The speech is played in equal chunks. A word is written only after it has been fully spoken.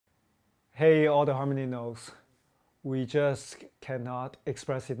Hey, all the Harmony knows, we just cannot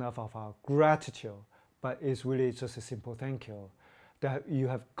express enough of our gratitude, but it's really just a simple thank you that you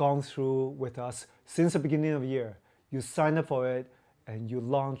have gone through with us since the beginning of the year. You sign up for it and you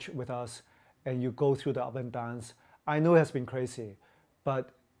launch with us and you go through the up and downs. I know it has been crazy,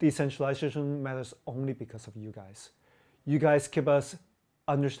 but decentralization matters only because of you guys. You guys keep us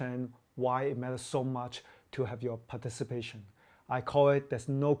understand why it matters so much to have your participation. I call it there's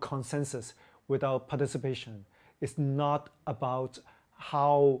no consensus without participation. It's not about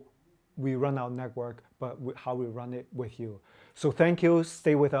how we run our network, but how we run it with you. So thank you,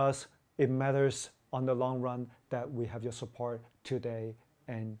 stay with us. It matters on the long run that we have your support today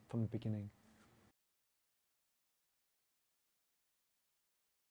and from the beginning.